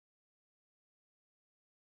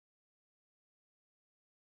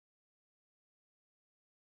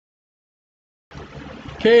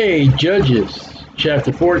Okay, Judges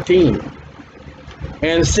chapter 14.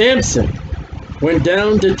 And Samson went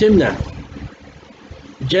down to Timnath.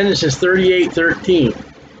 Genesis 38:13.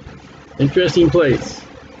 Interesting place.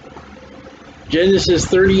 Genesis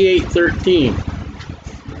 38:13.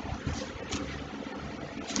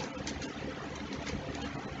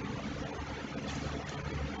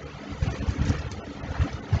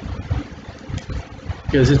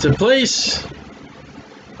 Because it's a place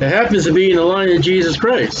that happens to be in the line of Jesus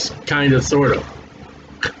Christ, kind of, sort of.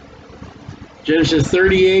 Genesis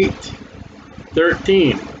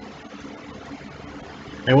 38:13.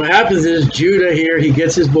 And what happens is Judah here, he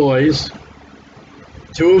gets his boys.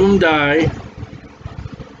 Two of them die.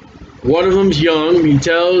 One of them's young. He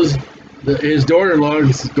tells his daughter-in-law,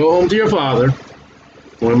 go home to your father.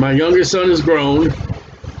 When my youngest son is grown,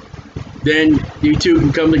 then you two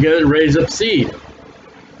can come together and raise up seed.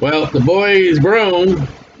 Well, the boy is grown.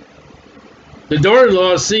 The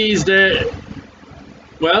daughter-in-law sees that,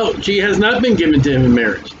 well, she has not been given to him in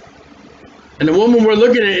marriage. And the woman we're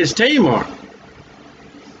looking at is Tamar.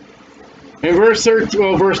 In verse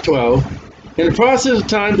 12, in the process of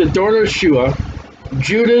time, the daughter of Shua,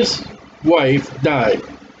 Judah's wife, died.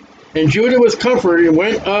 And Judah was comforted and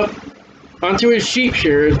went up unto his sheep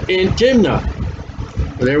shearers in Timnath.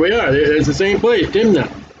 Well, there we are. There's the same place,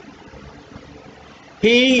 Timnath.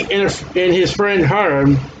 He and his friend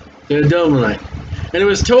Hiram, the Edomite. And it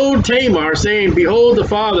was told Tamar, saying, behold, the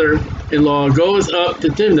father-in-law goes up to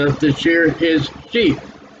Timnath to shear his sheep.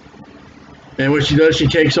 And what she does, she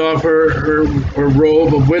takes off her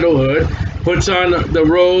robe of widowhood, puts on the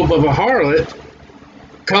robe of a harlot,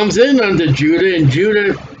 comes in unto Judah, and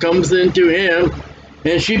Judah comes into him,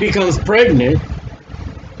 and she becomes pregnant.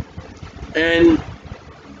 And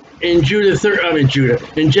in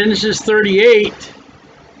Genesis 38,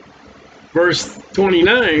 verse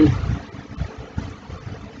 29,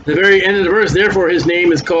 the very end of the verse, therefore his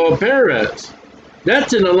name is called Perez.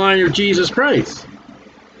 That's in the line of Jesus Christ.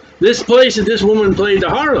 This place that this woman played the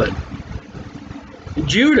harlot,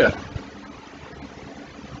 Judah.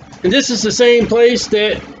 And this is the same place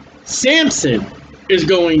that Samson is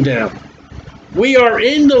going down. We are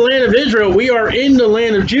in the land of Israel. We are in the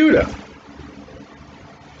land of Judah.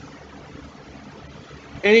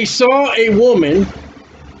 And he saw a woman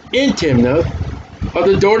in Timnath of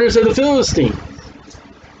the daughters of the Philistines.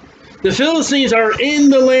 The Philistines are in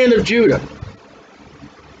the land of Judah.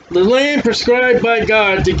 The land prescribed by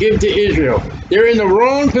God to give to Israel. They're in the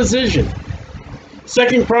wrong position.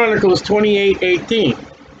 2 Chronicles 28:18.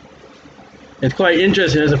 It's quite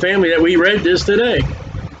interesting as a family that we read this today.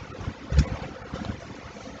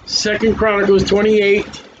 2 Chronicles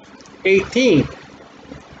 28:18.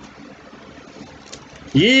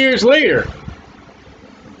 Years later,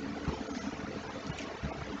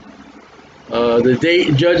 the date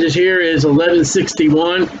in Judges here is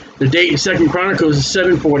 1161. The date in 2 Chronicles is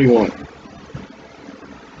 741.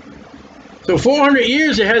 So 400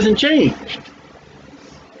 years it hasn't changed.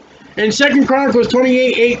 And 2 Chronicles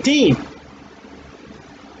 28:18.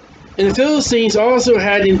 And the Philistines also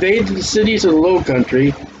had invaded the cities of the low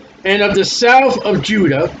country and of the south of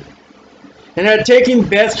Judah, and had taken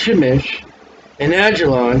Beth Shemesh and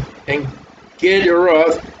Ajalon and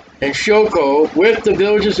Gederoth and Shoko with the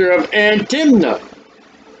villages thereof, and Timnath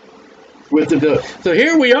with the village. So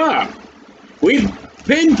here we are. We've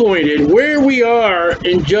pinpointed where we are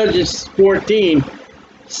in Judges 14.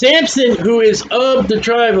 Samson, who is of the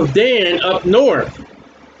tribe of Dan up north,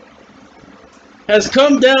 has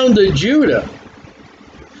come down to Judah.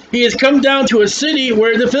 He has come down to a city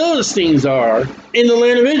where the Philistines are in the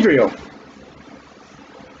land of Israel.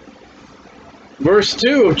 Verse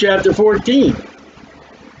 2 of chapter 14.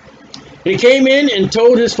 And he came in and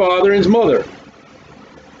told his father and his mother,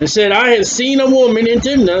 and said, I have seen a woman in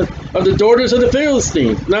Timnath of the daughters of the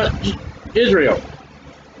Philistines, not Israel.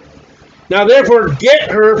 Now therefore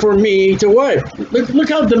get her for me to wife. Look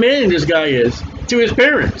how demanding this guy is to his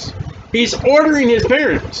parents. He's ordering his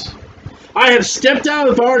parents. I have stepped out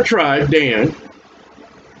of our tribe, Dan.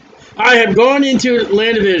 I have gone into the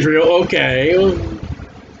land of Israel. Okay.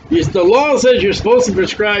 The law says you're supposed to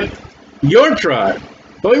prescribe your tribe.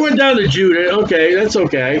 But we went down to Judah. Okay, that's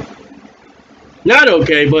okay. Not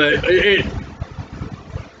okay, but it.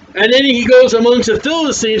 And then he goes amongst the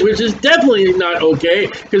Philistines, which is definitely not okay,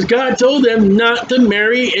 because God told them not to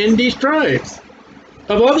marry in these tribes.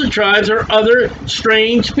 Of other tribes or other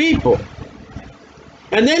strange people.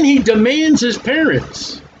 And then he demands his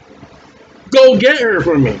parents, go get her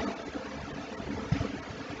for me.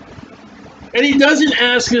 And he doesn't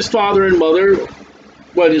ask his father and mother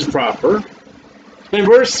what is proper. In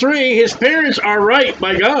verse 3, his parents are right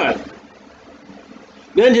by God.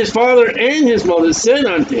 Then his father and his mother said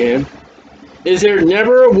unto him, Is there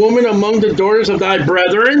never a woman among the daughters of thy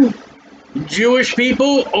brethren, Jewish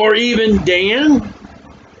people, or even Dan?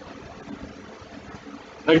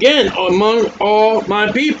 Again, among all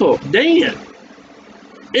my people, Dan.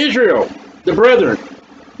 Israel, the brethren,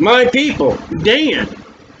 my people, Dan.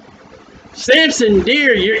 Samson,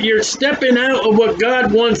 dear, you're stepping out of what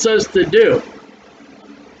God wants us to do.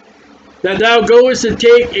 That thou goest to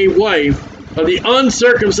take a wife of the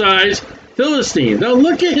uncircumcised Philistine. Now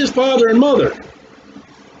look at his father and mother.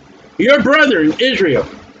 Your brethren, Israel.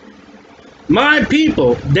 My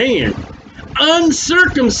people, Dan.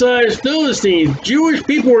 Uncircumcised Philistines. Jewish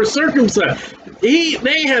people were circumcised.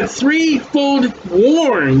 They have threefold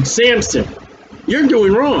warned Samson. You're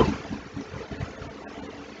doing wrong.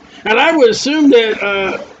 And I would assume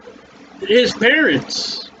that his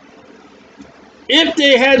parents, if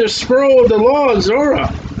they had a scroll of the law of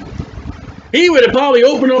Zorah, he would have probably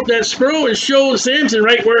opened up that scroll and showed Samson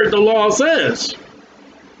right where the law says.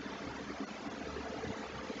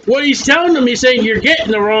 What he's telling them, he's saying, you're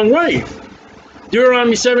getting the wrong wife.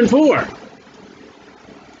 Deuteronomy 7:4.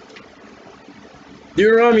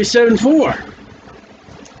 Deuteronomy 7:4.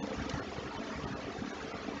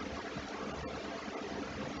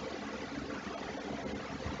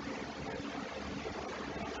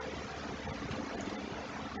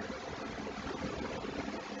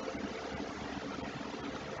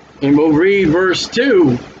 And we'll read verse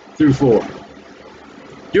 2 through 4.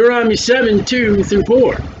 Deuteronomy 7:2 through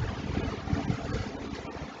 4.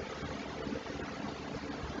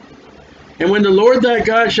 And when the Lord thy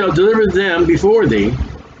God shall deliver them before thee,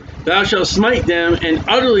 thou shalt smite them and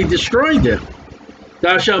utterly destroy them.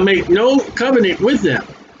 Thou shalt make no covenant with them,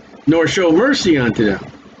 nor show mercy unto them.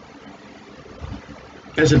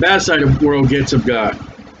 That's the bad side of the world gets of God.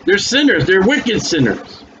 They're sinners, they're wicked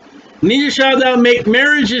sinners. Neither shalt thou make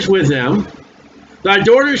marriages with them. Thy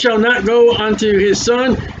daughter shall not go unto his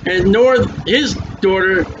son, and nor his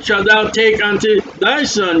daughter shalt thou take unto thy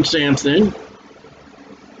son Samson.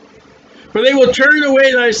 For they will turn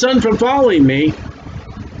away thy son from following me,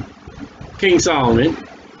 King Solomon,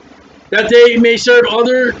 that they may serve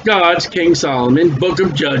other gods, King Solomon, Book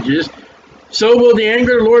of Judges. So will the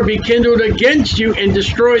anger of the Lord be kindled against you and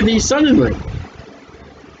destroy thee suddenly.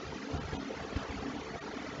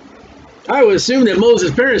 I would assume that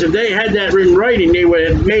Moses' parents, if they had that written writing, they would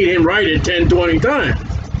have made him write it 10, 20 times.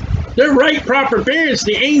 They're right, proper parents.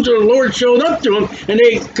 The angel of the Lord showed up to them, and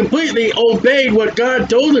they completely obeyed what God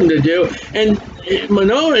told them to do. And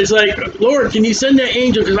Manoah is like, Lord, can you send that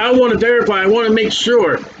angel? Because I want to verify, I want to make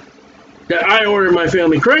sure that I ordered my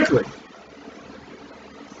family correctly.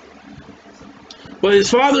 But his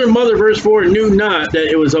father and mother, verse 4, knew not that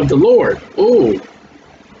it was of the Lord. Oh.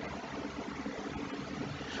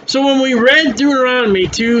 So when we read Deuteronomy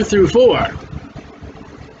 2 through 4,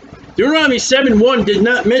 Deuteronomy 7:1 did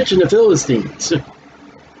not mention the Philistines.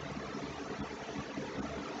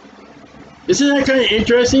 Isn't that kind of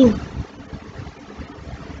interesting?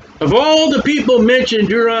 Of all the people mentioned in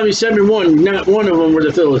Deuteronomy 7:1, not one of them were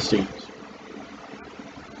the Philistines.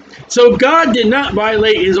 So God did not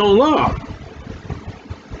violate his own law.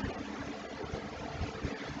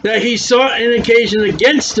 That he sought an occasion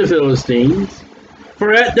against the Philistines.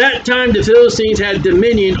 For at that time the Philistines had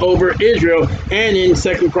dominion over Israel, and in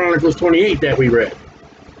 2 Chronicles 28 that we read.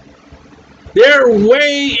 They're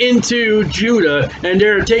way into Judah, and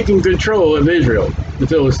they're taking control of Israel, the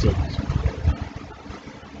Philistines.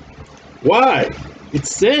 Why?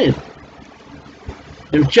 It's sin.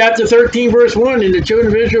 In chapter 13, verse 1, and the children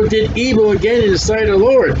of Israel did evil again in the sight of the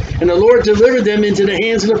Lord, and the Lord delivered them into the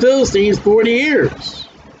hands of the Philistines 40 years.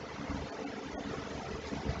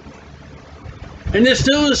 And this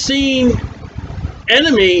Philistine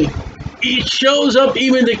enemy, he shows up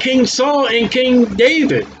even to King Saul and King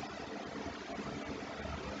David.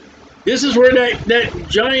 This is where that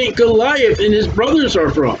giant Goliath and his brothers are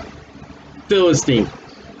from. Philistine.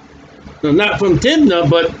 No, not from Timnah,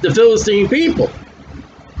 but the Philistine people.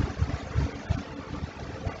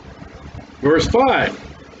 Verse 5.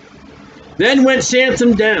 Then went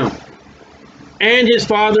Samson down, and his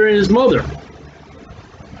father and his mother,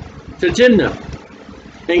 to Timnah,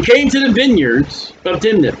 and came to the vineyards of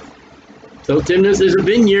Timnah. So Timnah is a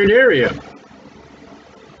vineyard area.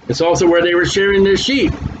 It's also where they were sharing their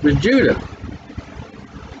sheep with Judah.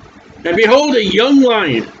 And behold, a young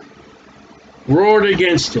lion roared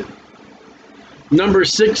against him.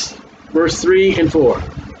 Numbers 6, verse 3 and 4.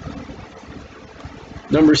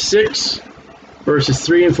 Numbers 6, verses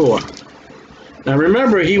 3 and 4. Now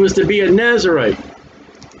remember, he was to be a Nazirite.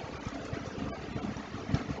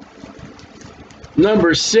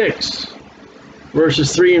 Numbers 6,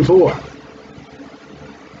 verses 3 and 4.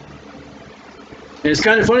 And it's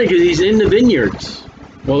kind of funny because he's in the vineyards.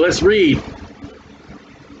 Well, let's read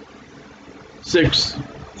 6,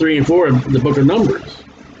 3 and 4 in the book of Numbers.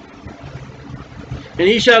 And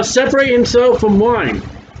he shall separate himself from wine.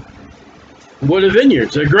 What are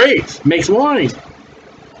vineyards? They're grapes, makes wine.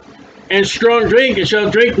 And strong drink, and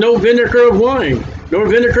shall drink no vinegar of wine, nor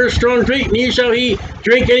vinegar of strong drink, neither shall he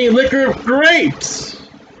drink any liquor of grapes,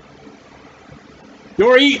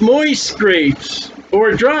 nor eat moist grapes,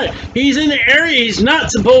 or dry. He's in the area he's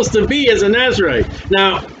not supposed to be as a Nazarite.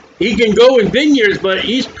 Now, he can go in vineyards, but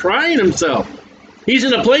he's trying himself. He's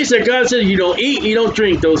in a place that God said, you don't eat, you don't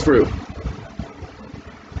drink those fruit.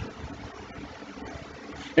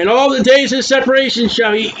 And all the days of separation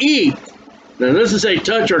shall he eat. Now, it doesn't say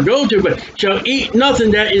touch or go to, but shall eat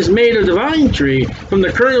nothing that is made of the vine tree, from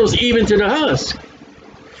the kernels even to the husk.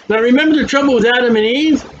 Now, remember the trouble with Adam and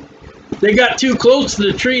Eve? They got too close to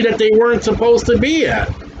the tree that they weren't supposed to be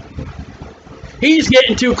at. He's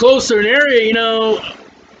getting too close to an area, you know.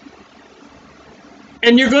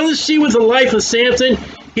 And you're going to see with the life of Samson,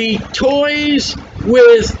 he toys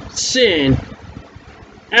with sin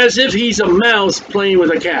as if he's a mouse playing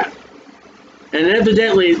with a cat. And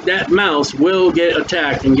evidently that mouse will get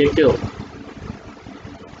attacked and get killed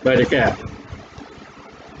by the cat.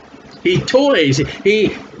 He toys,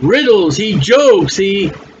 he riddles, he jokes, he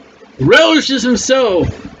relishes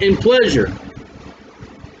himself in pleasure.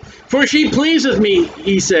 For she pleaseth me,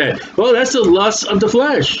 he said. Well, that's the lust of the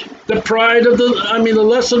flesh, the pride of the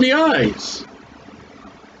lust of the eyes.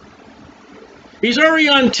 He's already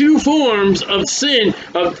on 2 forms of sin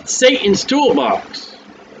of Satan's toolbox.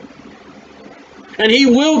 And he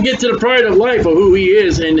will get to the pride of life of who he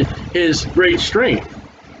is and his great strength.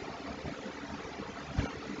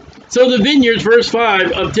 So the vineyards, verse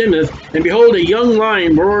 5 of Timothy, and behold, a young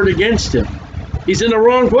lion roared against him. He's in the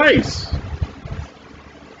wrong place.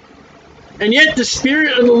 And yet the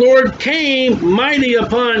Spirit of the Lord came mighty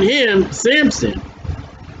upon him, Samson,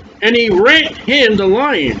 and he rent him, the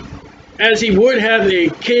lion, as he would have a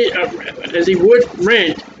kid, as he would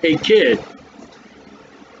rent a kid.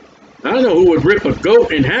 I don't know who would rip a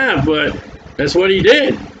goat in half, but that's what he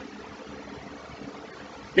did.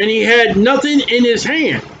 And he had nothing in his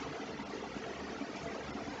hand.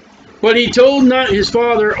 But he told not his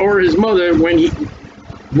father or his mother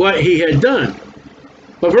what he had done.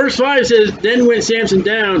 But verse 5 says, then went Samson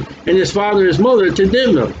down and his father and his mother to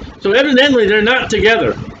Dimnah. So evidently they're not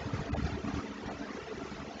together.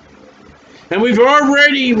 And we've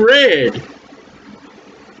already read.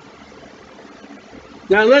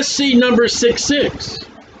 Now let's see number 6:6.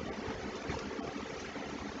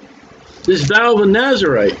 This vow of a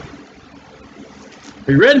Nazarite.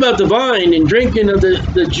 We read about the vine and drinking of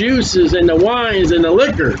the juices and the wines and the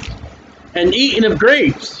liquor and eating of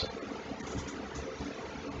grapes.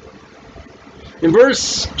 In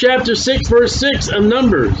chapter 6, verse 6 of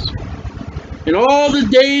Numbers, in all the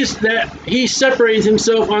days that he separates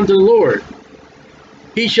himself unto the Lord,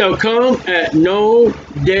 he shall come at no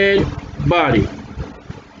dead body.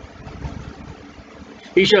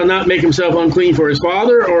 He shall not make himself unclean for his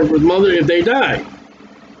father or for his mother if they die.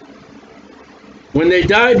 When they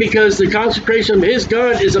die, because the consecration of his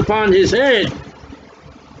God is upon his head,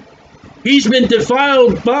 he's been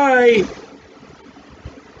defiled by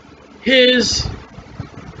his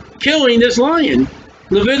killing this lion.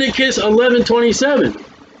 Leviticus 11:27.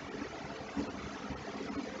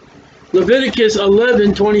 Leviticus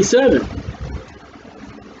 11:27.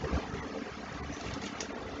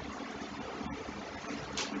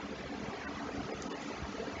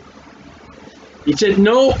 He said,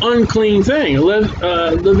 no unclean thing.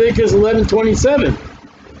 Leviticus 11:27.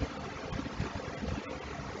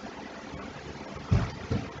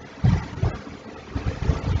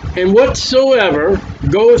 And whatsoever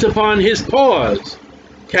goeth upon his paws,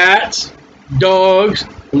 cats, dogs,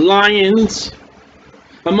 lions,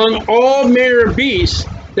 among all manner of beasts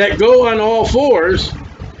that go on all fours,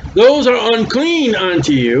 those are unclean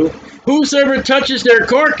unto you. Whosoever touches their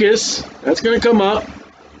carcass, that's going to come up,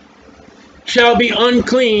 shall be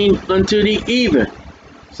unclean unto the even,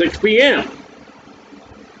 6 p.m.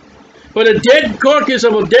 But a dead carcass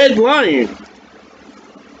of a dead lion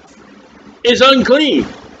is unclean.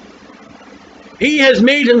 He has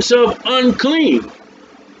made himself unclean.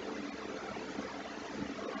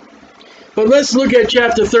 But let's look at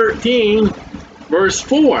chapter 13, verse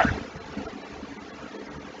 4.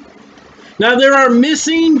 Now there are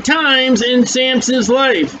missing times in Samson's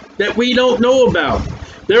life that we don't know about.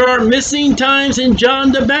 There are missing times in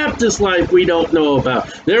John the Baptist's life we don't know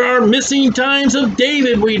about. There are missing times of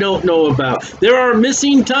David we don't know about. There are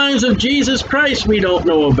missing times of Jesus Christ we don't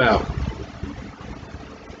know about.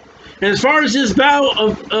 And as far as this vow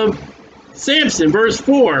of Samson, verse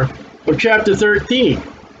 4 of chapter 13.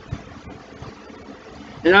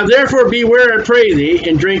 And now therefore beware, I pray thee,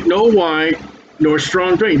 and drink no wine nor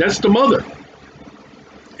strong drink. That's the mother.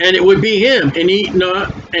 And it would be him, and eat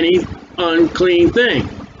not any unclean thing.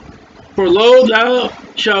 For lo, thou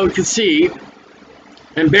shalt conceive,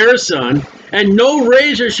 and bear a son, and no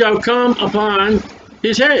razor shall come upon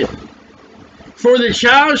his head. For the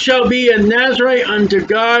child shall be a Nazarite unto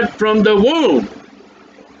God from the womb.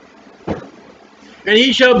 And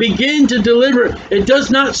he shall begin to deliver. It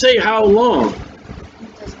does not say how long.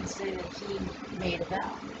 It doesn't say that he made a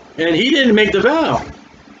vow. And he didn't make the vow.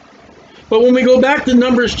 But when we go back to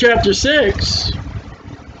Numbers chapter 6,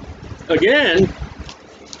 again,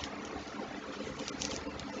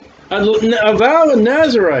 a vow of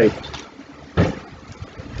Nazarite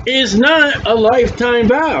is not a lifetime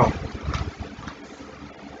vow.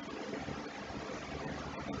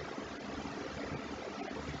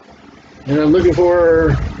 And I'm looking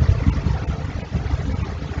for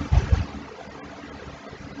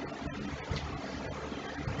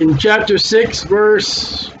in chapter 6,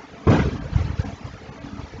 verse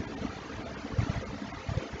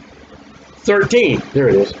 13. There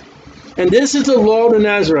it is. And this is the law of the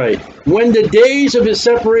Nazarite. When the days of his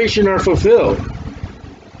separation are fulfilled,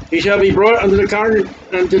 he shall be brought unto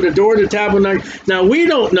the door of the tabernacle. Now we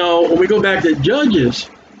don't know, when we go back to Judges,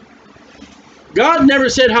 God never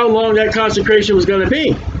said how long that consecration was going to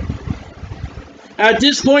be. At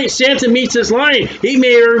this point, Samson meets this line. He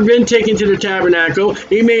may have been taken to the tabernacle.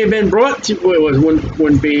 He may have been brought to, well, it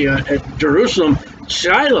wouldn't be at Jerusalem,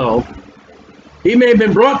 Shiloh. He may have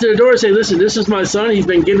been brought to the door and say, listen, this is my son. He's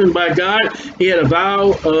been given by God. He had a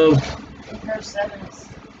vow of... In verse 7,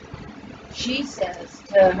 she says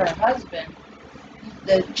to her husband,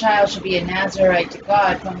 the child should be a Nazarite to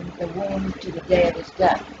God from the womb to the day of his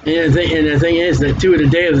death. And the thing is that to the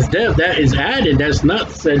day of his death, that is added. That's not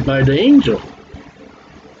said by the angel.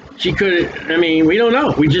 She could, I mean, we don't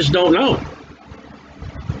know. We just don't know.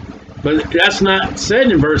 But that's not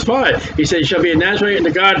said in verse 5. He said, he shall be a Nazarite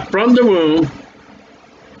unto God from the womb.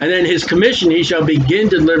 And then his commission, he shall begin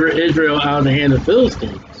to deliver Israel out of the hand of the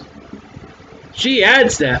Philistines. She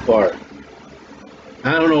adds that part.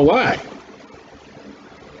 I don't know why.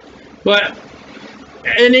 But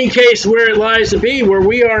in any case where it lies to be, where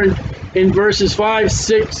we are in verses 5,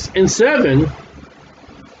 6, and 7,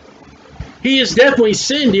 he has definitely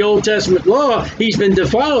sinned the Old Testament law. He's been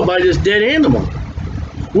defiled by this dead animal,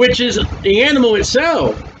 which is, the animal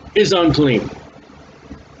itself is unclean.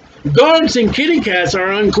 Dogs and kitty cats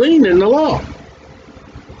are unclean in the law.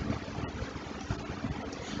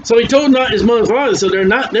 So he told not his mother and father, so they're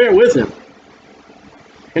not there with him.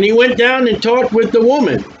 And he went down and talked with the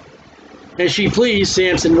woman, and she pleased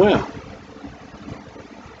Samson well.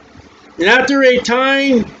 And after a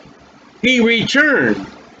time, he returned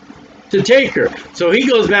to take her. So he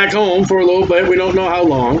goes back home for a little bit. We don't know how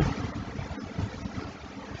long.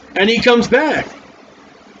 And he comes back.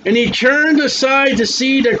 And he turned aside to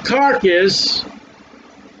see the carcass,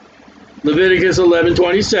 Leviticus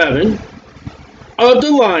 11:27, of the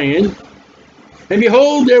lion. And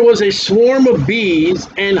behold, there was a swarm of bees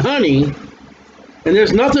and honey. And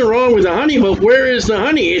there's nothing wrong with the honey, but where is the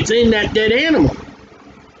honey? It's in that dead animal.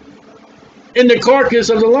 In the carcass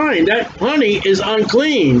of the lion. That honey is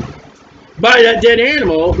unclean by that dead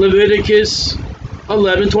animal, Leviticus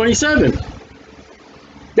 11:27.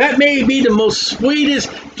 That may be the most sweetest,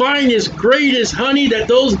 finest, greatest honey that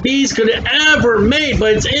those bees could have ever made,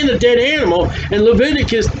 but it's in a dead animal. And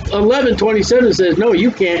Leviticus 11:27 says, no, you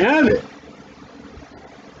can't have it.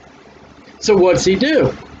 So what's he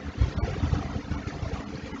do?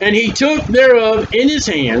 And he took thereof in his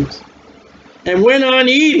hands and went on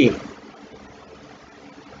eating.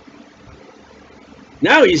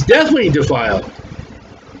 Now he's definitely defiled.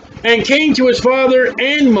 And came to his father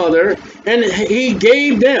and mother, and he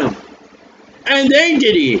gave them, and they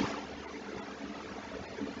did eat.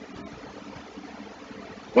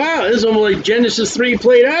 Wow, this is almost like Genesis 3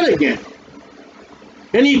 played out again.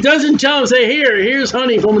 And he doesn't tell them, say, here's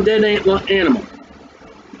honey from a dead animal.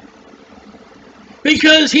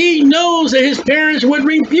 Because he knows that his parents would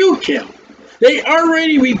rebuke him. They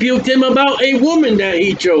already rebuked him about a woman that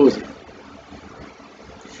he chose.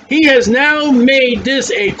 He has now made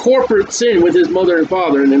this a corporate sin with his mother and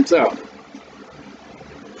father and himself.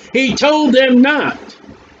 He told them not.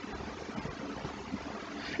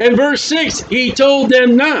 In verse 6, he told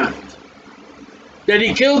them not. that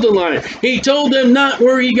he killed the lion. He told them not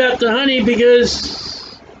where he got the honey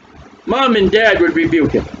because mom and dad would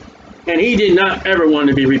rebuke him. And he did not ever want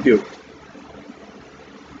to be rebuked.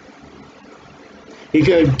 He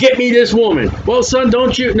could, get me this woman. Well, son,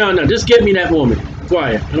 don't you? No, just get me that woman.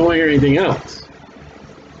 Quiet. I don't want to hear anything else.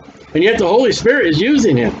 And yet the Holy Spirit is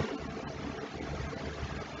using him.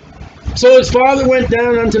 So his father went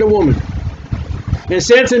down unto the woman. And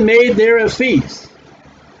Samson made there a feast.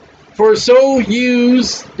 For so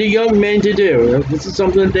used the young men to do. This is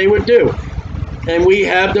something that they would do. And we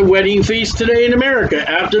have the wedding feast today in America.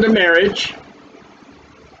 After the marriage,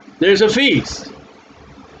 there's a feast.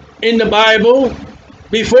 In the Bible,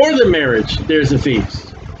 before the marriage, there's a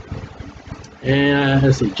feast. And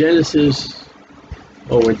let's see, Genesis,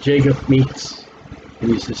 when Jacob meets,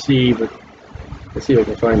 and he's deceived. Let's see if I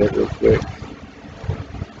can find that real quick.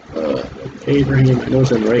 Abraham, I know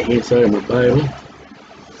it's on the right hand side of my Bible.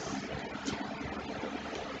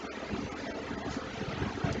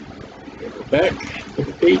 Go back a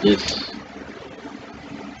couple pages.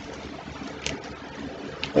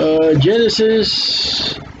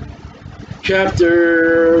 Genesis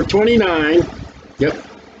chapter 29. Yep.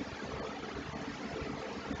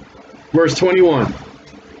 Verse 21.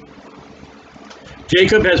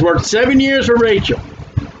 Jacob has worked 7 years for Rachel.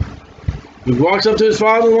 He walks up to his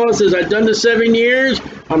father-in-law and says, I've done the 7 years.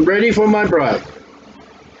 I'm ready for my bride.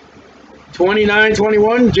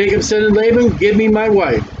 29:21, Jacob said to Laban, give me my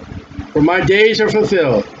wife, for my days are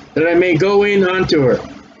fulfilled, that I may go in unto her.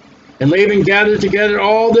 And Laban gathered together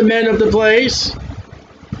all the men of the place,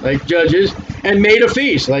 like judges, and made a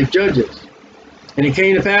feast, like judges. And it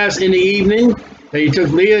came to pass in the evening that he took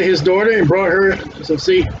Leah his daughter and brought her. So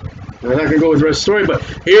see, I'm not going to go with the rest of the story, but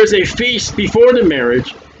here's a feast before the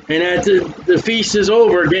marriage. And after the feast is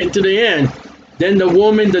over, getting to the end, then the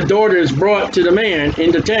woman, the daughter, is brought to the man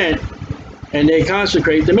in the tent, and they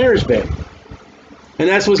consecrate the marriage bed. And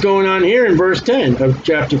that's what's going on here in verse 10 of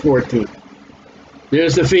chapter 14.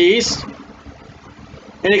 There's the feast.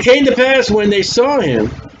 And it came to pass when they saw him,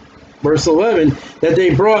 verse 11, that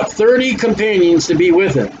they brought 30 companions to be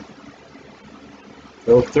with him.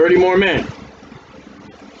 So 30 more men.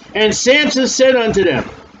 And Samson said unto them,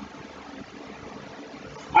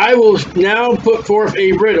 I will now put forth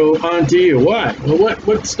a riddle unto you. Why? Well,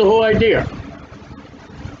 what's the whole idea?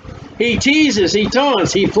 He teases, he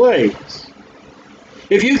taunts, he plays.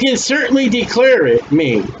 If you can certainly declare it,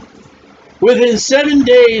 me, within 7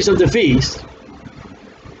 days of the feast,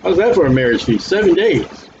 how's that for a marriage feast? 7 days.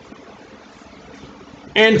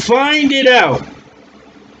 And find it out.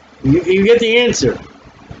 You get the answer.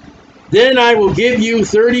 Then I will give you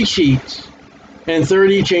 30 sheets and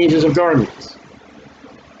 30 changes of garments.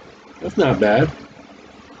 That's not bad.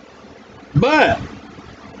 But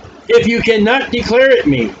if you cannot declare it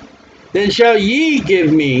me, then shall ye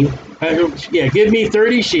give me, give me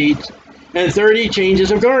 30 sheets and 30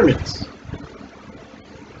 changes of garments.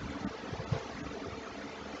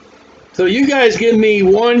 So you guys give me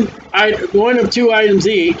one of 2 items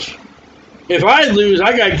each. If I lose,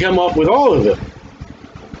 I got to come up with all of it.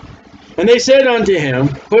 And they said unto him,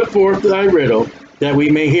 put forth thy riddle, that we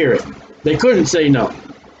may hear it. They couldn't say no.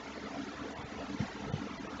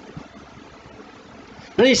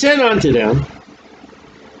 And he said unto them,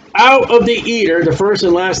 out of the eater, the first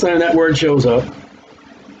and last time that word shows up,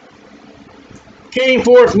 came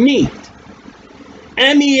forth meat.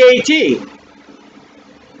 M-E-A-T.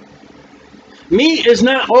 Meat is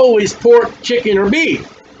not always pork, chicken, or beef.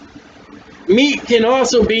 Meat can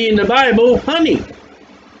also be, in the Bible, honey.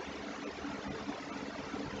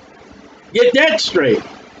 Get that straight.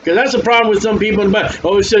 Because that's a problem with some people in the Bible.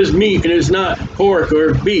 Oh, it says meat and it's not pork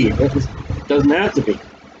or beef. It doesn't have to be.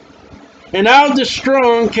 And out of the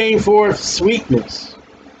strong came forth sweetness.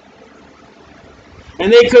 And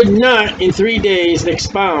they could not in 3 days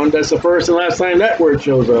expound, that's the first and last time that word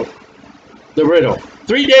shows up, the riddle.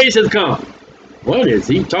 3 days have come. What is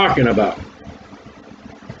he talking about?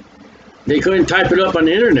 They couldn't type it up on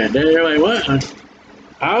the internet. They're like, what?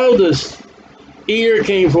 Out of the eater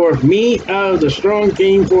came forth meat, out of the strong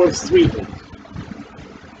came forth sweetness.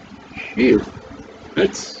 Phew.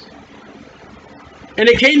 That's... And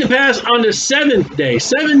it came to pass on the 7th day,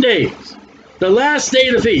 7 days, the last day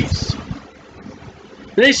of the feast.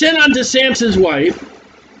 And they said unto Samson's wife,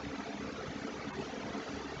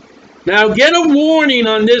 now get a warning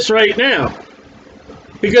on this right now,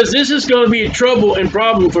 because this is going to be a trouble and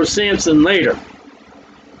problem for Samson later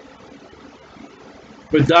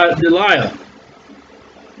with Delilah.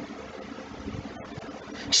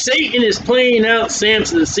 Satan is playing out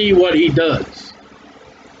Samson to see what he does.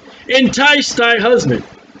 Entice thy husband,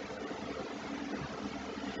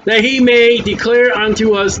 that he may declare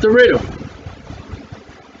unto us the riddle.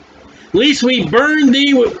 Lest we burn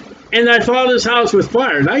thee and thy father's house with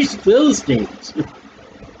fire. Nice Philistines.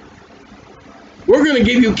 We're going to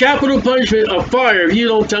give you capital punishment of fire if you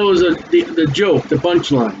don't tell us the joke, the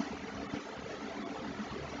punchline.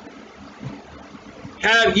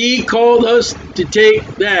 Have ye called us to take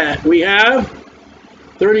that? We have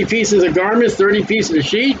 30 pieces of garments, 30 pieces of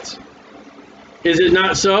sheets. Is it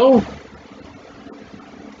not so?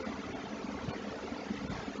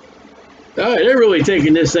 They're really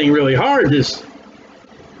taking this thing really hard, this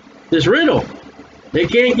riddle. They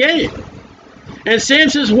can't get it. And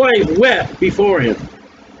Samson's wife wept before him.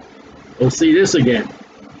 We'll see this again.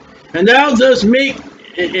 And thou dost make,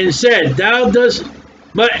 and said, thou dost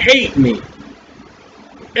but hate me,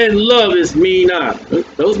 and lovest me not.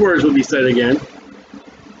 Those words will be said again.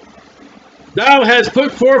 Thou hast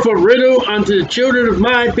put forth a riddle unto the children of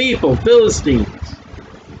my people, Philistines.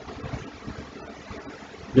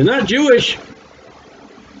 They're not Jewish,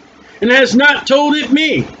 and hast not told it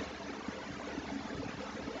me.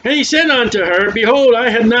 And he said unto her, behold, I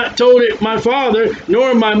have not told it my father,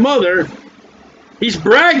 nor my mother. He's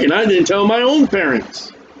bragging. I didn't tell my own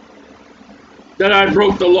parents that I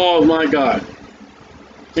broke the law of my God.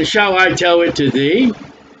 And shall I tell it to thee?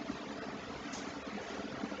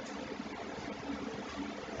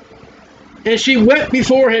 And she wept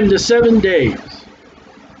before him the 7 days.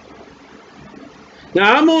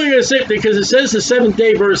 Now, I'm only going to say, because it says the 7th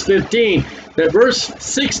day, verse 15, that verse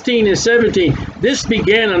 16 and 17, this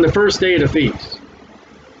began on the first day of the feast.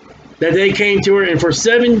 That they came to her, and for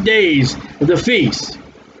 7 days of the feast,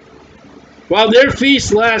 while their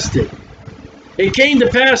feast lasted, it came to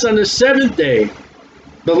pass on the 7th day,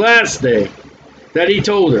 the last day, that he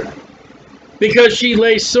told her, because she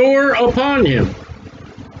lay sore upon him,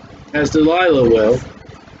 as Delilah will,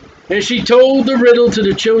 and she told the riddle to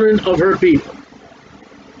the children of her people.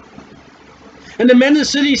 And the men of the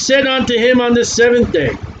city said unto him on the 7th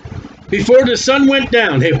day, before the sun went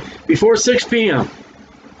down, before 6 p.m.,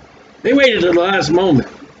 they waited till the last moment.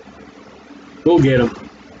 We'll get them.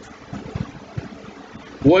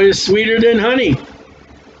 What is sweeter than honey?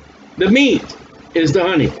 The meat is the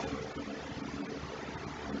honey.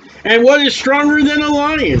 And what is stronger than a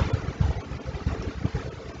lion?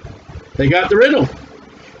 They got the riddle.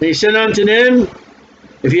 And he said unto them,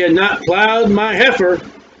 if ye had not plowed my heifer,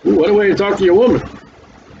 ooh, what a way to talk to your woman.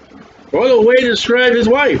 What a way to describe his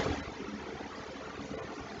wife.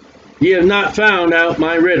 Ye have not found out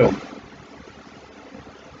my riddle.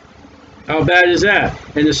 How bad is that?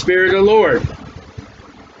 And the Spirit of the Lord.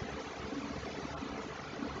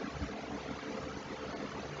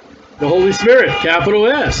 The Holy Spirit, capital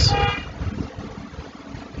S.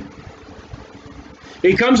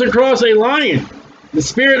 He comes across a lion. The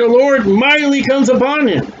Spirit of the Lord mightily comes upon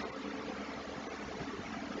him.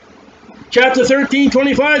 Chapter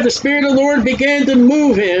 13:25, the Spirit of the Lord began to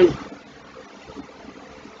move him.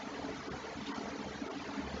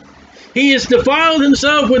 He has defiled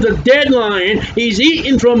himself with a dead lion. He's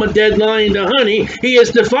eaten from a dead lion the honey. He has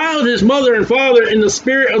defiled his mother and father, and the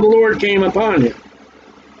Spirit of the Lord came upon him.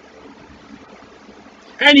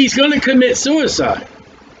 And he's going to commit suicide.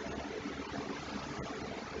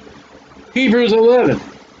 Hebrews 11.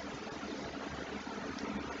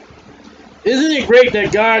 Isn't it great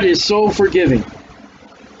that God is so forgiving?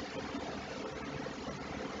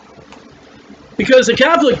 Because the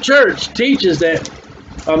Catholic Church teaches that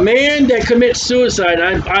a man that commits suicide,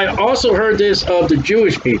 I also heard this of the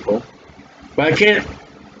Jewish people, but I can't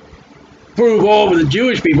prove all of the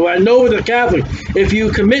Jewish people. I know with the Catholic, if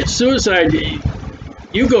you commit suicide,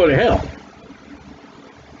 you go to hell.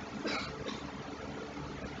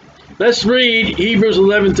 Let's read Hebrews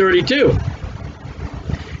 11:32.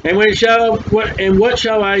 And what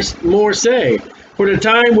shall I more say? For the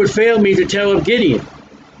time would fail me to tell of Gideon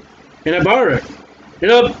and of Barak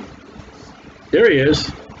and of, there he is,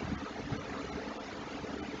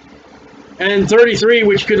 and 33,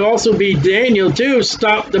 which could also be Daniel too,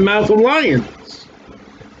 stopped the mouth of lions.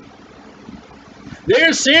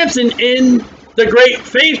 There's Samson in the great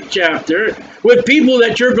faith chapter with people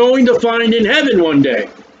that you're going to find in heaven one day.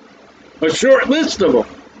 A short list of them.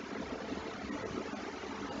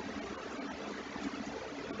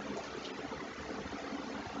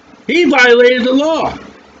 He violated the law.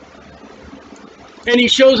 And he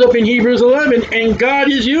shows up in Hebrews 11, and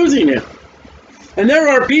God is using him. And there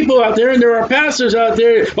are people out there, and there are pastors out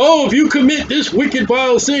there, oh, if you commit this wicked,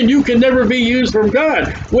 vile sin, you can never be used from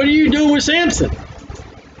God. What are you doing with Samson?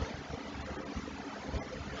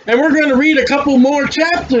 And we're going to read a couple more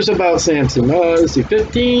chapters about Samson. Let's see,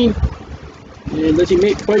 15. And does he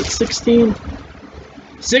make quite 16?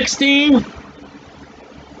 16,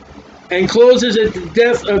 and closes at the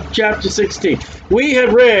death of chapter 16. We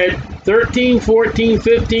have read 13, 14,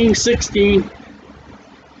 15, 16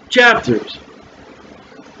 chapters.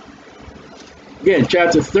 Again,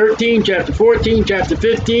 chapter 13, chapter 14, chapter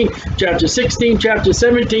 15, chapter 16, chapter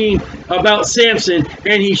 17 about Samson,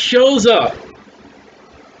 and he shows up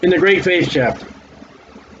in the Great Faith chapter,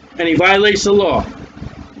 and he violates the law.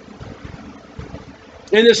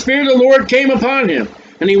 And the Spirit of the Lord came upon him,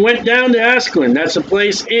 and he went down to Ascalon. That's a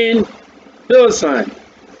place in Philistine.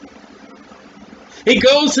 He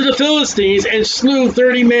goes to the Philistines and slew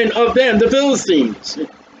 30 men of them, the Philistines,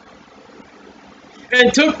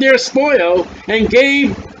 and took their spoil and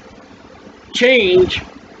gave change,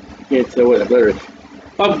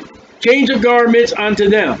 change of garments unto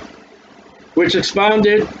them, which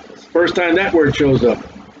expounded, first time that word shows up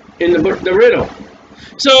in the riddle.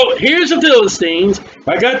 So here's the Philistines.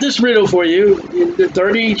 I got this riddle for you.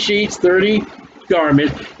 30 sheets, 30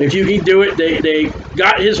 garments. If you can do it, they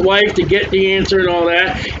got his wife to get the answer and all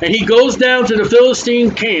that. And he goes down to the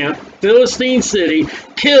Philistine camp, Philistine city,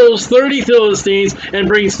 kills 30 Philistines, and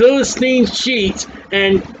brings Philistine sheets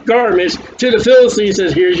and garments to the Philistines and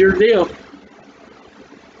says, here's your deal.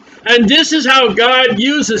 And this is how God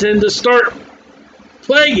uses him to start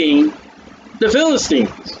plaguing the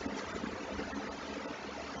Philistines.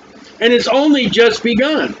 And it's only just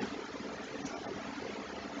begun.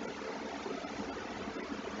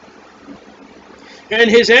 And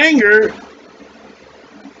his anger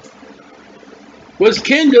was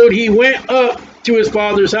kindled. He went up to his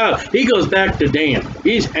father's house. He goes back to Dan.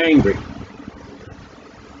 He's angry.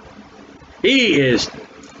 He is,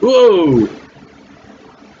 whoa.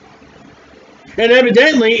 And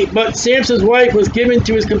evidently, but Samson's wife was given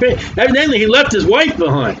to his companion. Evidently, he left his wife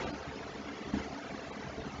behind.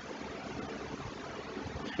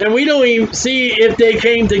 And we don't even see if they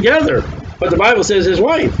came together. But the Bible says his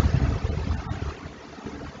wife.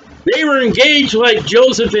 They were engaged like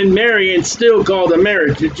Joseph and Mary and still called a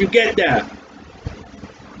marriage. Did you get that?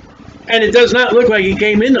 And it does not look like he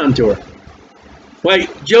came in unto her.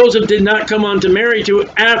 Like Joseph did not come unto Mary to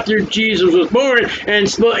after Jesus was born.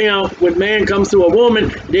 And, you know, when man comes to a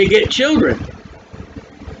woman, they get children.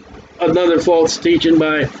 Another false teaching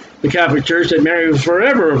by the Catholic Church that Mary was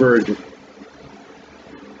forever a virgin.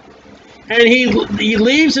 And he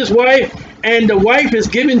leaves his wife, and the wife is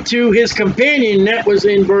given to his companion. That was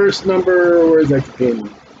in verse number, where is that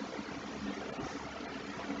companion?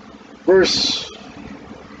 Verse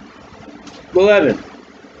 11.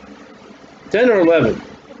 10 or 11?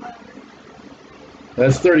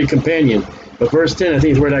 That's 30 companion. But verse 10, I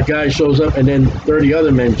think, is where that guy shows up, and then 30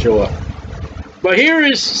 other men show up. But here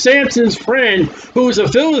is Samson's friend, who's a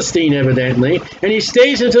Philistine, evidently, and he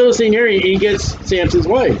stays in the Philistine area, and he gets Samson's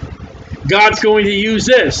wife. God's going to use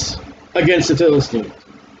this against the Philistines,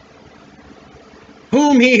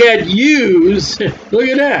 whom he had used, look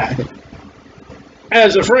at that,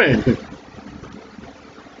 as a friend.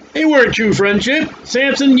 They weren't true friendship.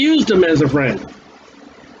 Samson used him as a friend.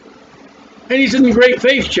 And he's in the Great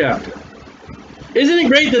Faith chapter. Isn't it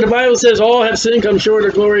great that the Bible says all have sinned, come short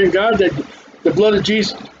of the glory of God, that the blood of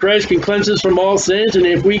Jesus Christ can cleanse us from all sins, and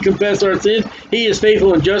if we confess our sins, he is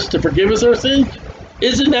faithful and just to forgive us our sins?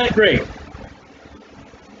 Isn't that great?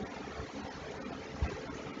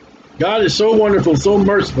 God is so wonderful, so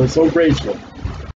merciful, so graceful.